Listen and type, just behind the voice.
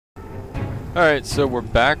Alright, so we're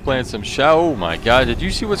back playing some Oh my god, did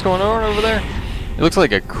you see what's going on over there? It looks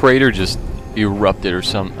like a crater just erupted or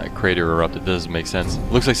something. A crater erupted, doesn't make sense.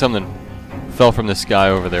 It looks like something fell from the sky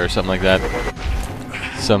over there or something like that.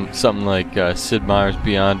 Something like Sid Meier's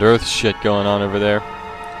Beyond Earth shit going on over there.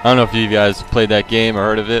 I don't know if you guys played that game or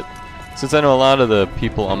heard of it. Since I know a lot of the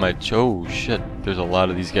people on my... Oh shit, there's a lot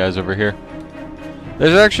of these guys over here.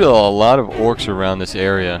 There's actually a lot of orcs around this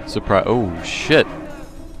area. Surprise! Oh shit.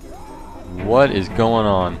 What is going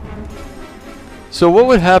on? So what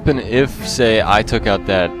would happen if, say, I took out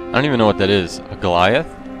that... I don't even know what that is. A Goliath?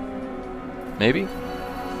 Maybe?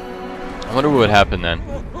 I wonder what would happen then.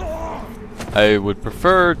 I would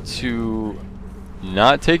prefer to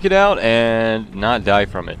not take it out and not die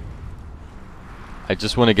from it. I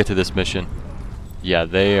just want to get to this mission. Yeah,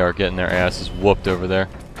 they are getting their asses whooped over there.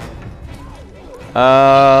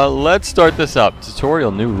 Let's start this up.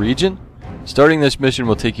 Tutorial, new region. Starting this mission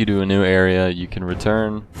will take you to a new area. You can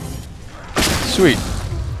return. Sweet.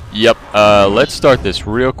 Yep. Let's start this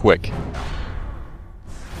real quick.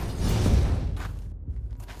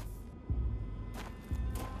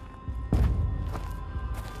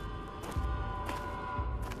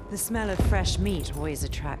 The smell of fresh meat always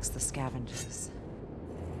attracts the scavengers.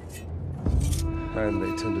 And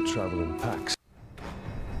they tend to travel in packs.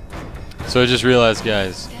 So I just realized,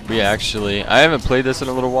 guys, I haven't played this in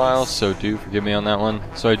a little while, so do forgive me on that one.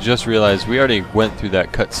 So I just realized we already went through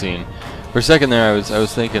that cutscene. For a second there, I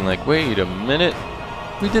was thinking like, wait a minute,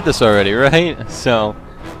 we did this already, right? So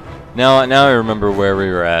now I remember where we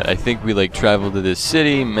were at. I think we like traveled to this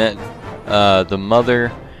city, met the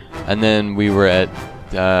mother, and then we were at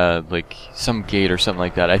like some gate or something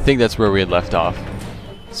like that. I think that's where we had left off.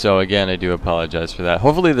 So again, I do apologize for that.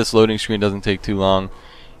 Hopefully this loading screen doesn't take too long.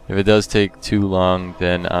 If it does take too long,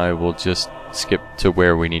 then I will just skip to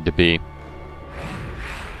where we need to be.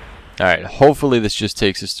 Alright, hopefully this just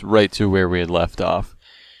takes us right to where we had left off.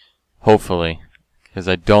 Hopefully. Because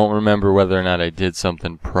I don't remember whether or not I did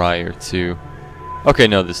something prior to... Okay,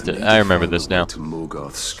 no, this did. I remember this now. To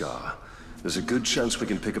Morgoth's Scar. There's a good chance we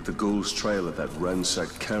can pick up the ghoul's trail of that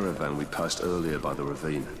ransacked caravan we passed earlier by the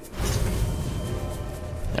ravine.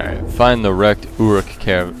 Alright, find the wrecked Uruk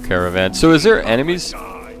caravan. So is there enemies?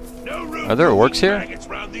 Are there orcs here?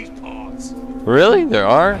 Really? There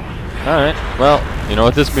are? Alright, well, you know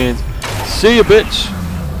what this means. See ya, bitch!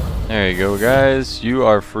 There you go, guys. You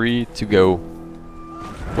are free to go.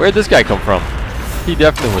 Where'd this guy come from? He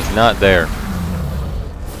definitely was not there.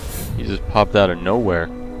 He just popped out of nowhere.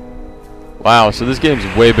 Wow, so this game's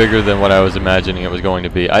way bigger than what I was imagining it was going to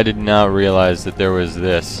be. I did not realize that there was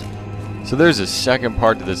this. So there's a second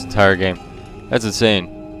part to this entire game. That's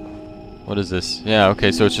insane. What is this? Yeah,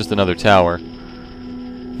 okay, so it's just another tower.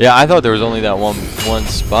 Yeah, I thought there was only that one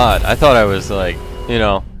spot. I thought I was like, you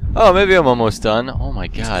know, oh, maybe I'm almost done. Oh my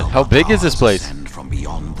god, how big is this place? From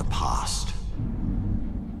beyond the past.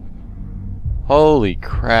 Holy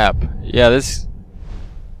crap. Yeah, this...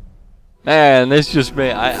 Man, this just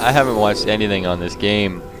made... I haven't watched anything on this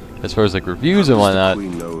game as far as like reviews and whatnot. We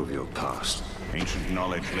know of your past. Ancient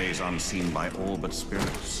knowledge lays unseen by all but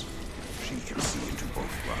spirits. She can see into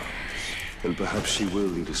both worlds. And perhaps she will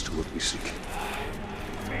lead us to what we seek.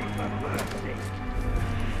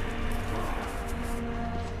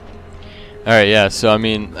 Alright, yeah, so I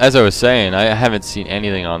mean, as I was saying, I haven't seen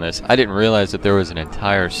anything on this. I didn't realize that there was an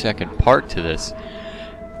entire second part to this.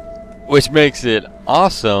 Which makes it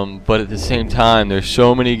awesome, but at the same time, there's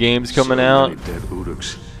so many games coming out. Dead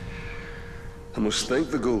Uruks. I must thank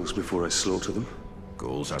the ghouls before I slaughter them.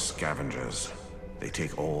 Ghouls are scavengers. They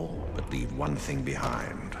take all, but leave one thing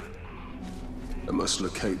behind. I must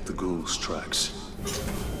locate the ghouls' tracks.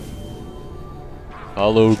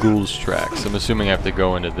 Follow ghouls' tracks. I'm assuming I have to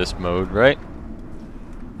go into this mode, right?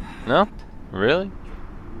 No? Really?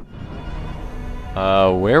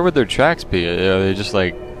 Where would their tracks be? Are they just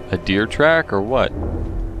like a deer track or what?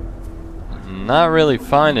 Not really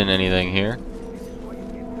finding anything here.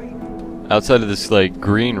 Outside of this like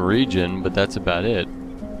green region, but that's about it.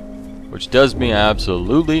 Which does me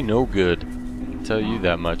absolutely no good. I can tell you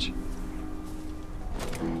that much.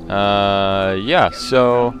 Yeah,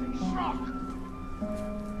 so...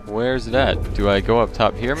 Where's it at? Do I go up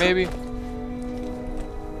top here, maybe?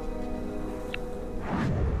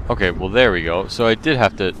 Okay, well there we go. So I did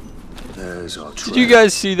have to... There's our track. Did you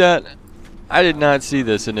guys see that? I did not see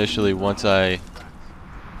this initially when I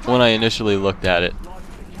initially looked at it.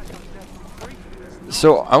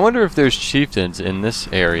 So I wonder if there's chieftains in this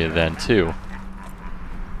area then, too.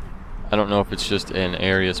 I don't know if it's just an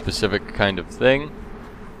area-specific kind of thing.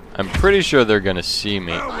 I'm pretty sure they're gonna see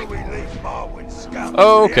me.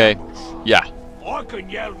 Oh, okay. Yeah. I can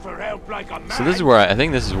yell for help like a man. So this is where I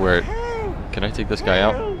think this is where. Can I take this guy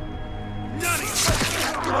out?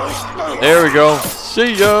 There we go.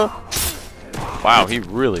 See ya. Wow, he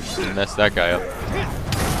really messed that guy up.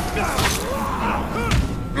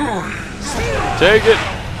 Take it.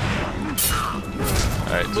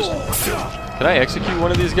 All right, just. Can I execute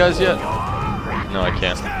one of these guys yet? No, I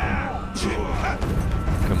can't.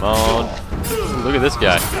 Come on. Ooh, look at this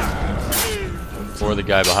guy. Or the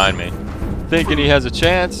guy behind me. Thinking he has a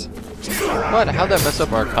chance. What? How'd that mess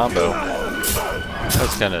up our combo?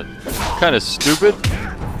 That's kind of stupid.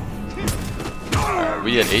 Are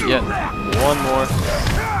we at 8 yet? One more.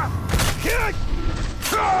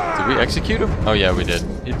 Did we execute him? Oh yeah, we did.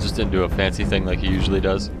 He just didn't do a fancy thing like he usually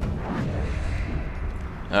does.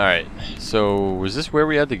 Alright, so was this where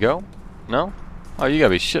we had to go? No? Oh, you gotta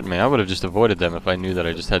be shitting me. I would have just avoided them if I knew that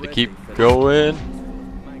I just had to keep going.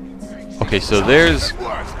 Okay, so there's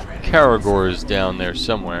Karagors down there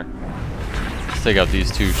somewhere. Let's take out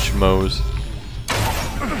these two schmoes.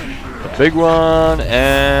 The big one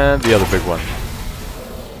and the other big one.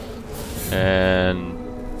 And...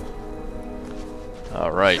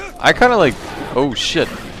 Alright. I kind of like... Oh, shit.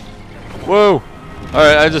 Whoa!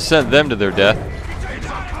 Alright, I just sent them to their death.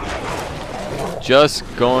 Just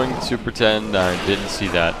going to pretend I didn't see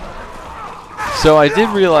that. So I did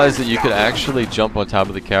realize that you could actually jump on top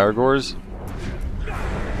of the Karagors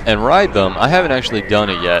and ride them. I haven't actually done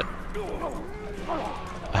it yet.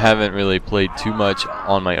 I haven't really played too much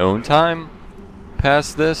on my own time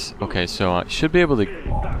past this. Okay, so I should be able to...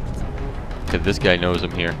 Okay, this guy knows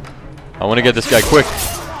I'm here. I want to get this guy quick.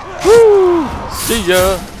 Woo! See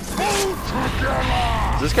ya!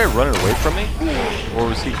 Is this guy running away from me? Or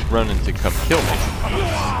was he running to come kill me?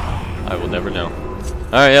 I will never know.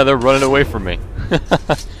 Alright, yeah, they're running away from me.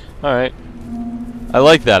 Alright. I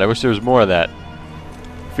like that. I wish there was more of that.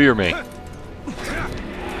 Fear me.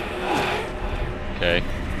 Okay.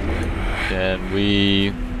 Can we...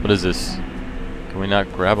 What is this? Can we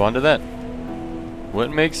not grab onto that?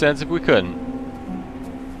 Wouldn't make sense if we couldn't.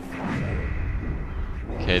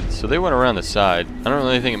 Okay, so they went around the side. I don't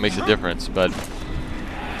really think it makes a difference, but...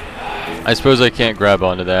 I suppose I can't grab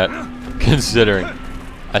onto that, considering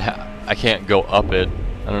I can't go up it.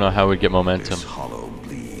 I don't know how we'd get momentum. This hollow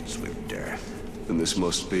bleeds with death. Then this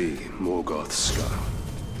must be Morgoth's skull.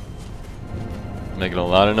 Making a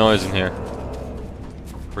lot of noise in here.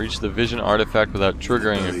 Reach the vision artifact without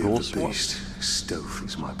triggering a ghoul swarm. Stealth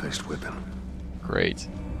is my best weapon. Great.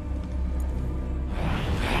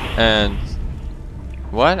 And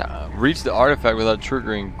what? Reach the artifact without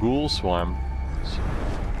triggering ghoul swarm.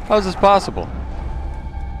 How is this possible?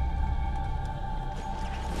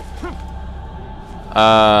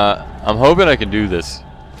 I'm hoping I can do this.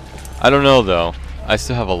 I don't know though. I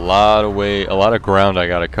still have a lot of ground I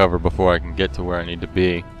gotta cover before I can get to where I need to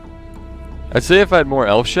be. I'd say if I had more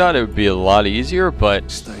elf shot, it would be a lot easier,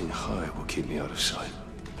 but Staying high will keep me out of sight.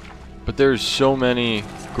 But there's so many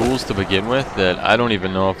ghouls to begin with that I don't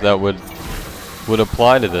even know if that would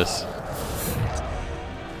apply to this.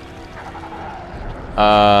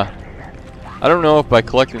 I don't know if by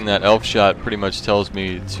collecting that elf shot pretty much tells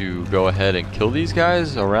me to go ahead and kill these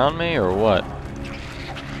guys around me or what.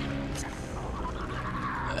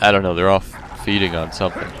 I don't know, they're off feeding on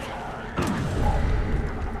something.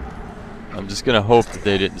 I'm just gonna hope that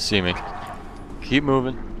they didn't see me. Keep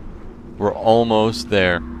moving. We're almost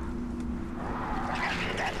there.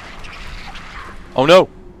 Oh no!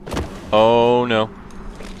 Oh no.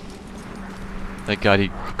 Thank God he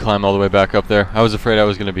could climb all the way back up there. I was afraid I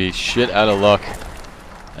was going to be shit out of luck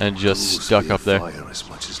and just stuck up there. Fire as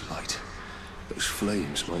much as light. Those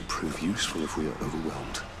flames might prove useful if we are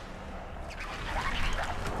overwhelmed.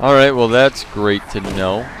 Alright, well that's great to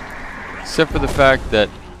know. Except for the fact that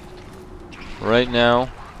right now...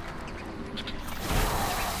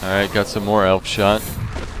 Alright, got some more elf shot.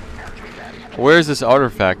 Where's this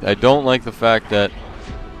artifact? I don't like the fact that...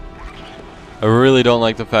 I really don't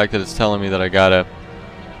like the fact that it's telling me that I gotta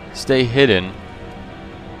stay hidden.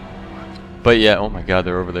 But yet, oh my god,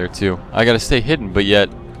 they're over there too. I gotta stay hidden, but yet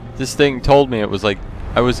this thing told me it was like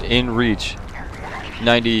I was in reach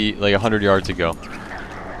 100 yards ago.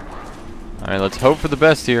 Alright, let's hope for the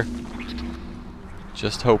best here.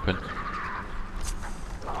 Just hoping.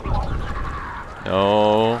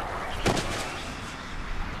 No.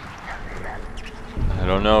 I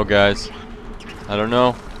don't know, guys. I don't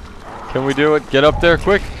know. Can we do it? Get up there,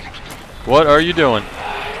 quick! What are you doing?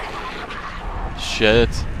 Shit.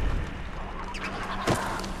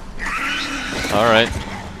 Alright.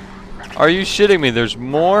 Are you shitting me? There's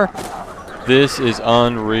more? This is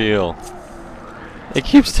unreal. It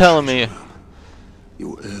keeps telling me...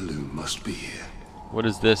 Your heirloom must be here. What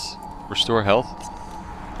is this? Restore health?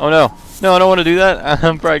 Oh no. No, I don't want to do that.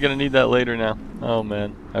 I'm probably going to need that later now. Oh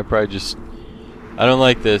man. I don't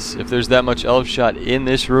like this. If there's that much elf shot in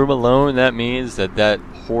this room alone, that means that that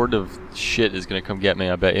horde of shit is going to come get me,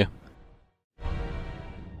 I bet you.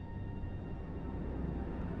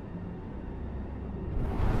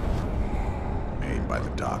 Made by the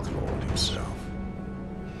Dark Lord himself.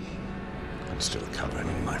 And still covered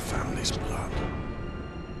in my family's blood.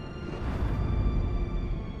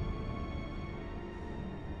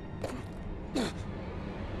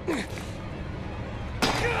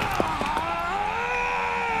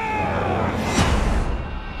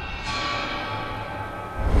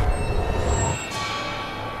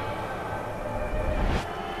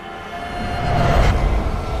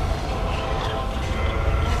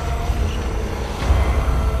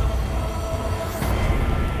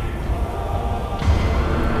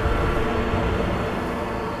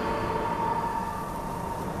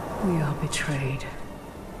 We are betrayed.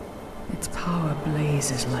 Its power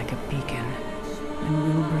blazes like a beacon,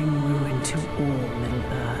 and will bring ruin to all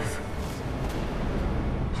Middle-earth.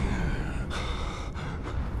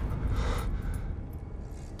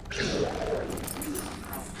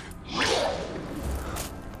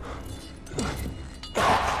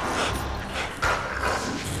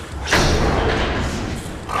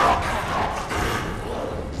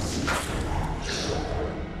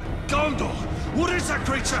 What is that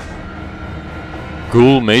creature?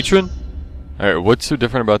 Ghoul Matron? Alright, what's so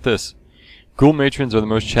different about this? Ghoul Matrons are the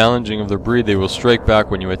most challenging of their breed. They will strike back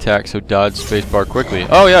when you attack, so dodge spacebar quickly.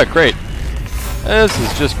 Oh yeah, great. This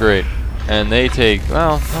is just great. And they take,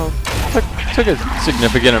 well, took a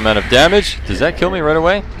significant amount of damage. Does that kill me right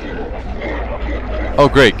away? Oh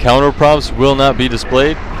great, counter prompts will not be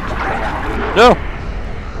displayed. No!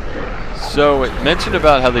 So it mentioned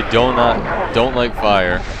about how they don't like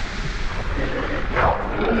fire.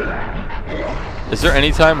 Is there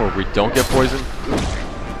any time where we don't get poisoned?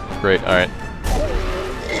 Great, alright.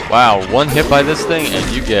 Wow, one hit by this thing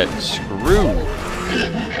and you get screwed.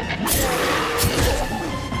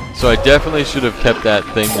 So I definitely should have kept that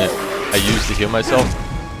thing that I used to heal myself.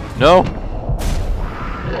 No!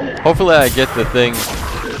 Hopefully I get the thing.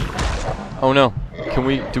 Oh no. Do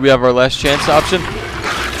we have our last chance option?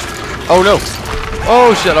 Oh no!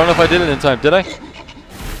 Oh shit, I don't know if I did it in time. Did I?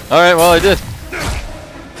 Alright, well I did.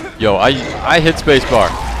 Yo, I hit spacebar.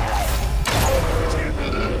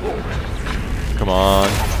 Come on.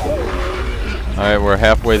 Alright, we're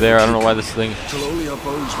halfway there. I don't know why this thing...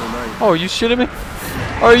 Oh, are you shitting me?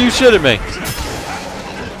 Are you shitting me?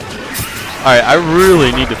 Alright, I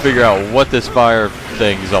really need to figure out what this fire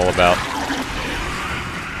thing is all about.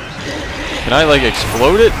 Can I, like,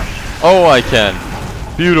 explode it? Oh, I can.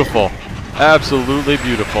 Beautiful. Absolutely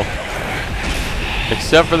beautiful.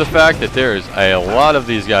 Except for the fact that there's a lot of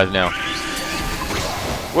these guys now.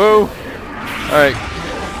 Whoa! Alright.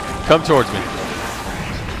 Come towards me.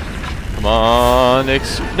 Come on.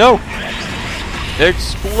 No!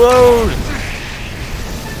 Explode!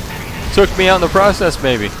 Took me out in the process,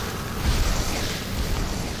 maybe.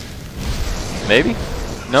 Maybe?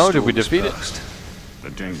 No? Did we defeat it?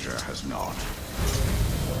 The danger has not.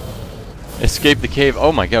 Escape the cave.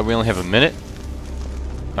 Oh my god, we only have a minute?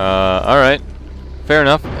 Alright. Fair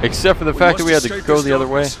enough. Except for the fact that we had to go the other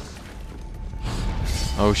way.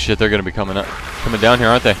 Oh shit, they're gonna be coming down here,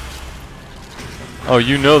 aren't they? Oh,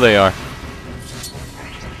 you know they are.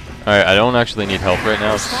 Alright, I don't actually need help right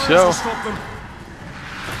now, so...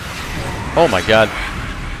 Oh my god.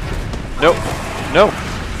 Nope. No.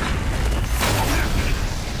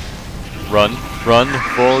 Run. Run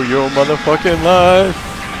for your motherfucking life.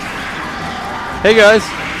 Hey guys.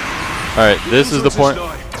 Alright, this is the point.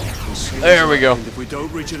 There we go. If we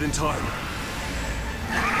don't reach it in time.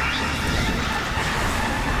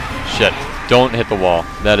 Shit. Don't hit the wall.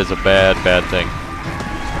 That is a bad, bad thing.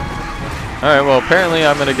 Alright, well apparently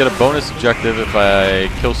I'm gonna get a bonus objective if I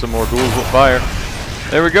kill some more ghouls with fire.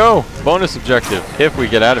 There we go! Bonus objective. If we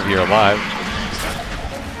get out of here alive.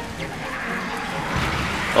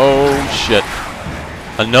 Oh shit.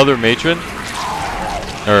 Another matron?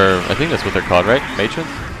 Or I think that's what they're called, right? Matrons?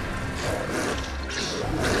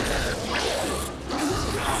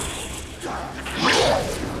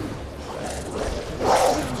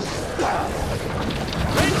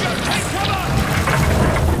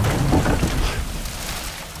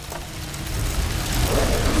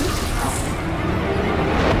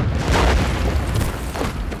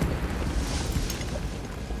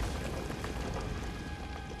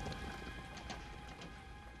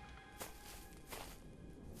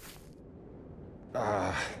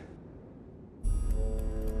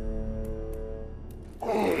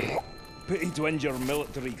 Pity looking to end your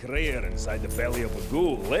military career inside the belly of a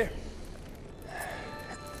ghoul, eh?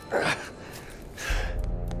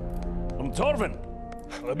 I'm Torvin,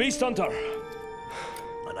 the Beast Hunter.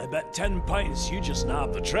 And I bet 10 pints you just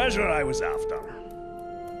nabbed the treasure I was after.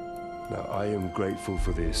 Now, I am grateful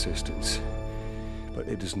for the assistance, but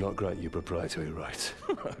it does not grant you proprietary rights.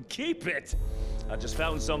 Keep it! I just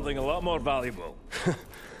found something a lot more valuable.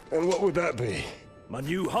 And what would that be? My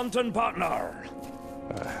new hunting partner!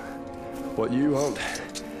 What you hunt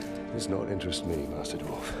does not interest me, Master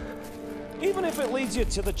Dwarf. Even if it leads you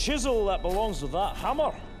to the chisel that belongs with that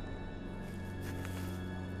hammer.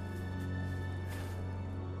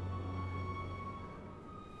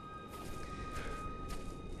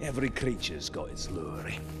 Every creature's got its lure.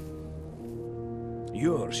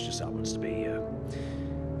 Yours just happens to be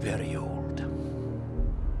very old.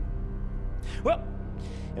 Well,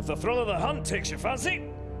 if the thrill of the hunt takes your fancy,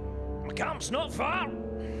 the camp's not far.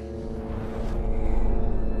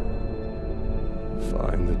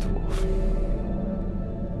 Find the dwarf.